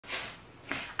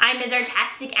I'm Ms.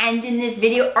 Artastic, and in this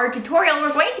video art tutorial,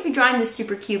 we're going to be drawing this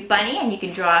super cute bunny, and you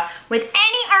can draw with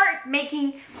any art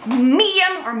making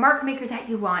medium or mark maker that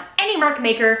you want. Any mark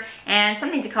maker and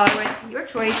something to color with, your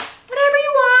choice, whatever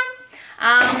you want.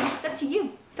 It's up to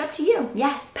you. It's up to you.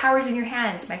 Yeah, power's in your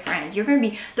hands, my friend. You're gonna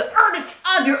be the artist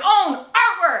of your own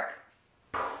artwork.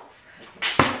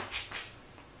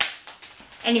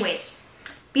 Anyways,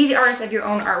 be the artist of your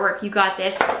own artwork. You got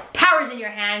this. Power's in your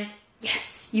hands.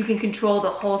 Yes, you can control the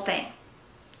whole thing.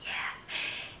 Yeah.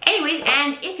 Anyways,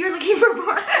 and if you're looking for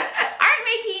more art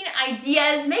making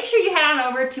ideas, make sure you head on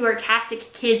over to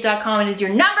artastickids.com. It is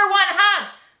your #1 hub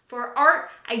for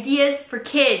art ideas for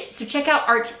kids. So check out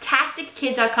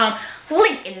artastickids.com.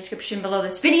 Link in the description below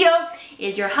this video. It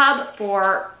is your hub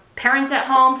for parents at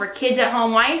home, for kids at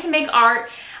home wanting to make art.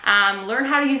 Learn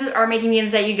how to use the art making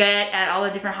mediums that you get at all the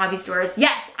different hobby stores.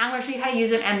 Yes, I'm going to show you how to use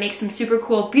them and make some super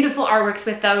cool, beautiful artworks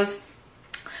with those.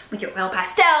 With your oil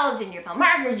pastels and your foam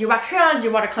markers, your wax crayons,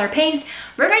 your watercolor paints.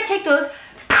 We're going to take those,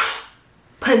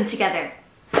 put them together,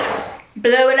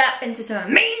 blow it up into some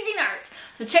amazing art.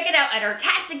 So check it out at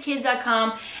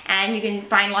artastickids.com, and you can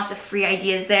find lots of free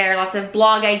ideas there, lots of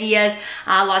blog ideas,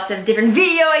 lots of different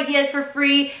video ideas for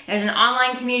free. There's an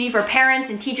online community for parents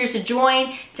and teachers to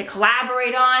join, to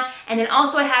collaborate on. And then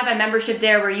also I have a membership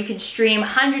there where you can stream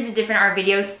hundreds of different art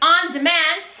videos on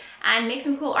demand and make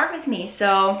some cool art with me.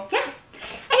 So yeah.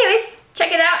 Anyways,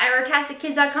 check it out at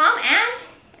artastickids.com, and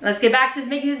let's get back to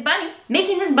making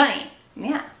this bunny.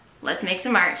 Yeah, let's make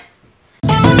some art.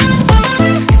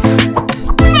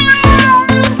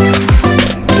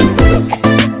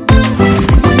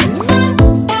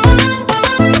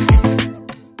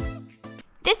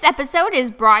 This episode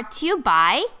is brought to you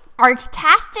by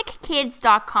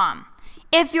artastickids.com.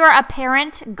 If you're a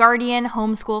parent, guardian,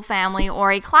 homeschool family,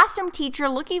 or a classroom teacher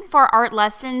looking for art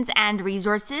lessons and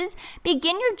resources,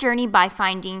 begin your journey by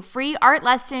finding free art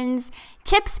lessons,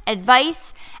 tips,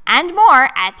 advice, and more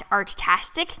at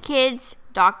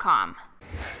artastickids.com.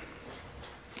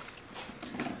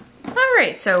 All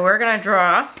right, so we're gonna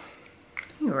draw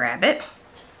a rabbit.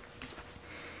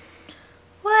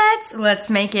 Let's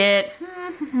make it,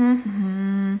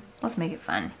 let's make it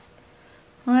fun.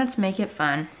 Let's make it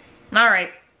fun. All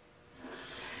right,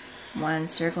 one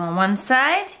circle on one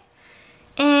side,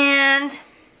 and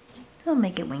we'll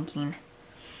make it winking.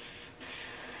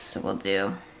 So we'll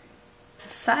do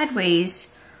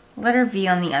sideways, letter V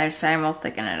on the other side, and we'll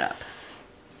thicken it up.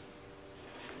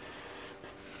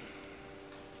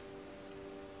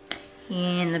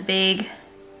 In the big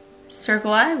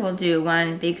circle eye, we'll do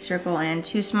one big circle and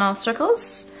two small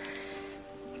circles.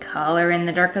 Color in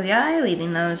the dark of the eye,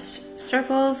 leaving those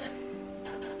circles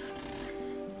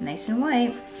nice and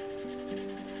white.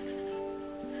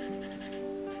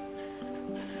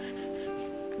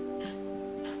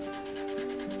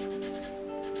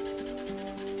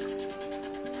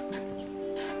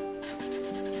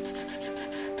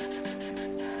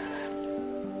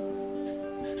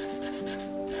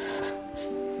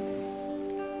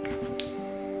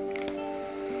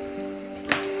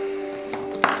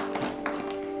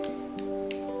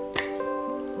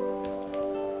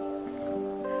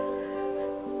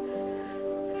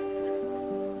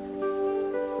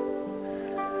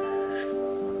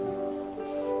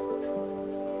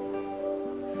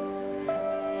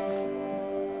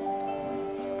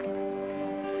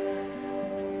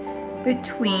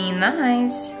 Between the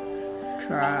eyes,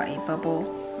 draw a bubble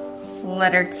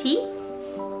letter T,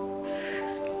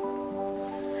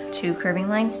 2 curving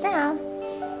lines down.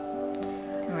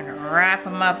 Then we're going to wrap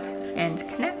them up and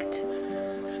connect.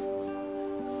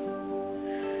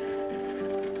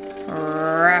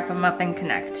 Wrap them up and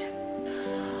connect.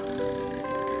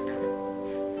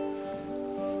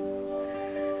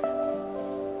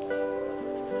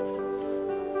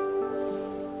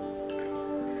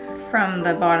 From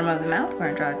the bottom of the mouth,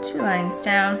 we're going to draw 2 lines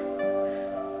down.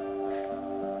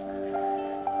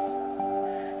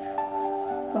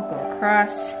 We'll go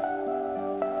across.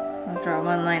 We'll draw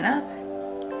 1 line up,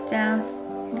 down,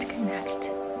 and connect.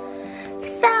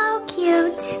 So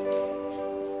cute!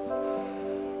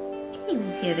 Okay,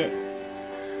 we'll give it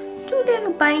 2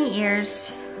 little bunny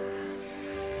ears.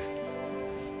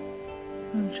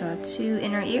 We'll draw 2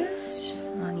 inner ears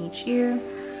on each ear.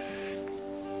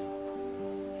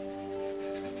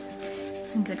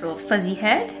 Good little fuzzy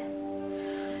head.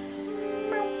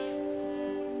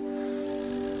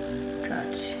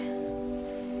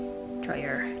 Draw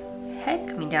your head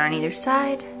coming down on either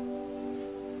side.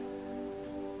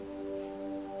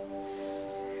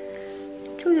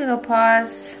 2 little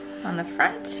paws on the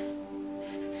front.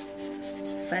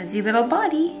 Fuzzy little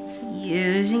body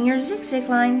using your zigzag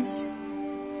lines.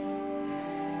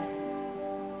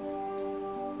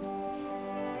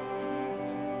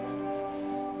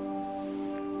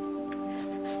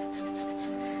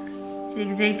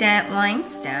 Zigzag that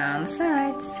lines down the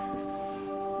sides.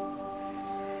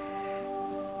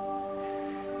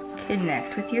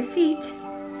 Connect with your feet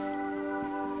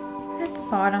at the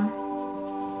bottom.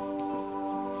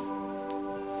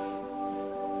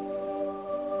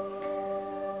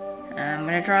 I'm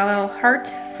going to draw a little heart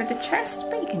for the chest,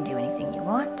 but you can do anything you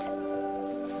want.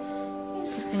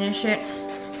 To finish it.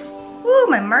 Ooh,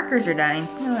 my markers are dying.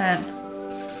 Look at that.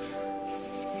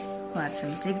 We'll add some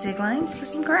zigzag lines for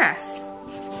some grass.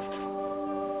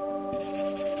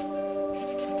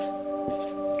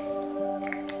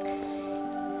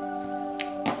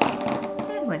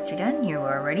 And once you're done, you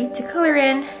are ready to color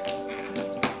in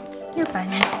your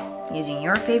bunny using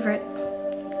your favorite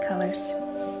colors.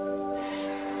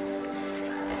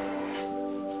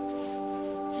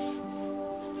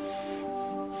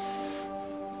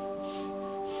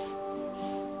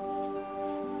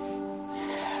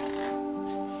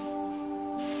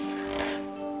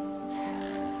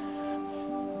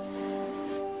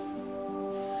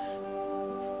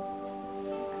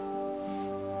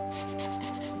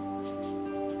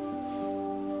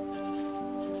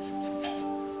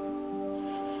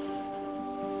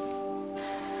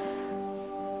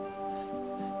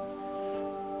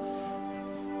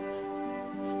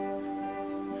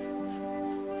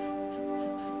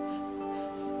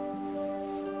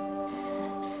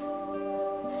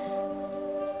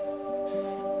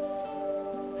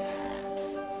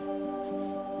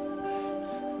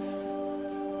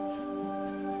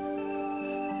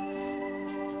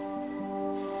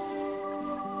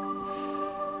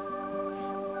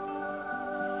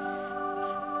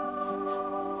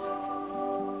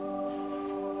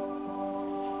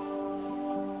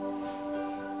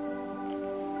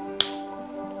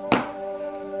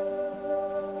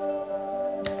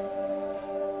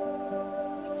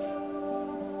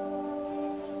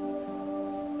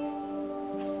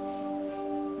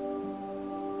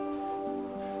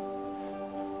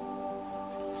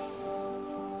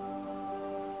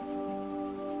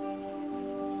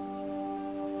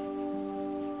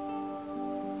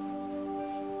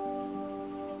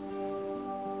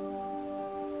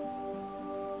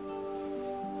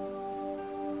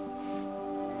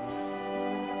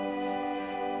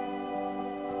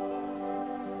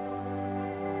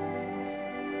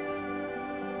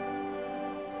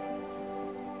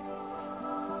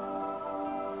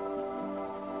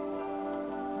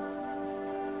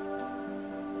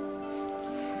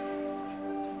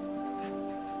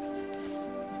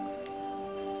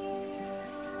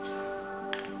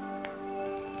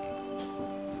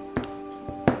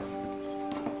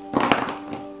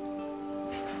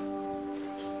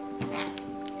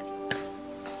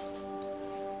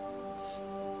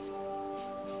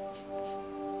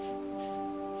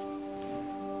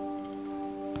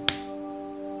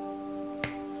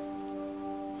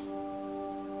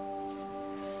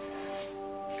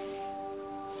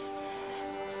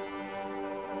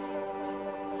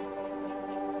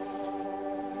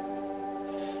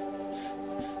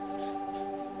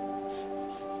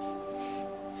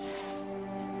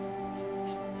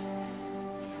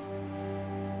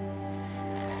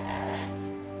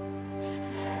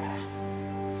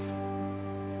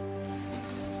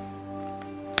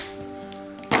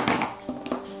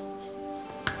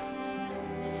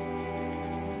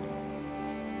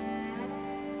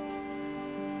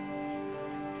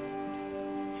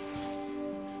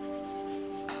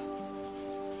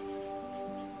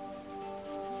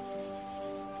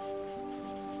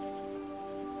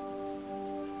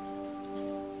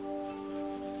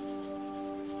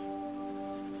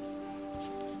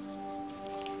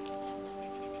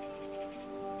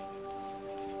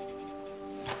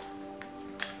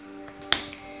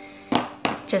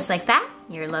 Just like that,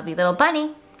 your lovely little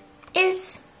bunny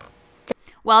is done.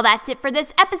 Well, that's it for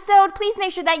this episode. Please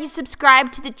make sure that you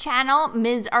subscribe to the channel,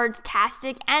 Ms.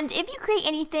 Artastic. And if you create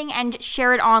anything and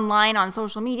share it online on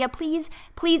social media, please,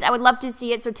 I would love to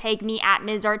see it. So tag me at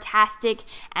Ms. Artastic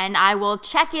and I will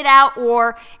check it out,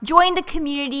 or join the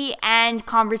community and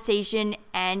conversation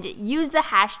and use the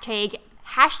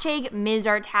hashtag Ms.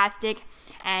 Artastic.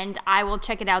 And I will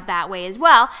check it out that way as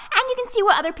well. And you can see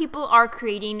what other people are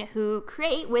creating who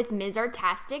create with Ms.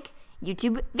 Artastic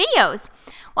YouTube videos.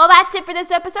 Well, that's it for this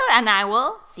episode, and I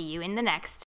will see you in the next.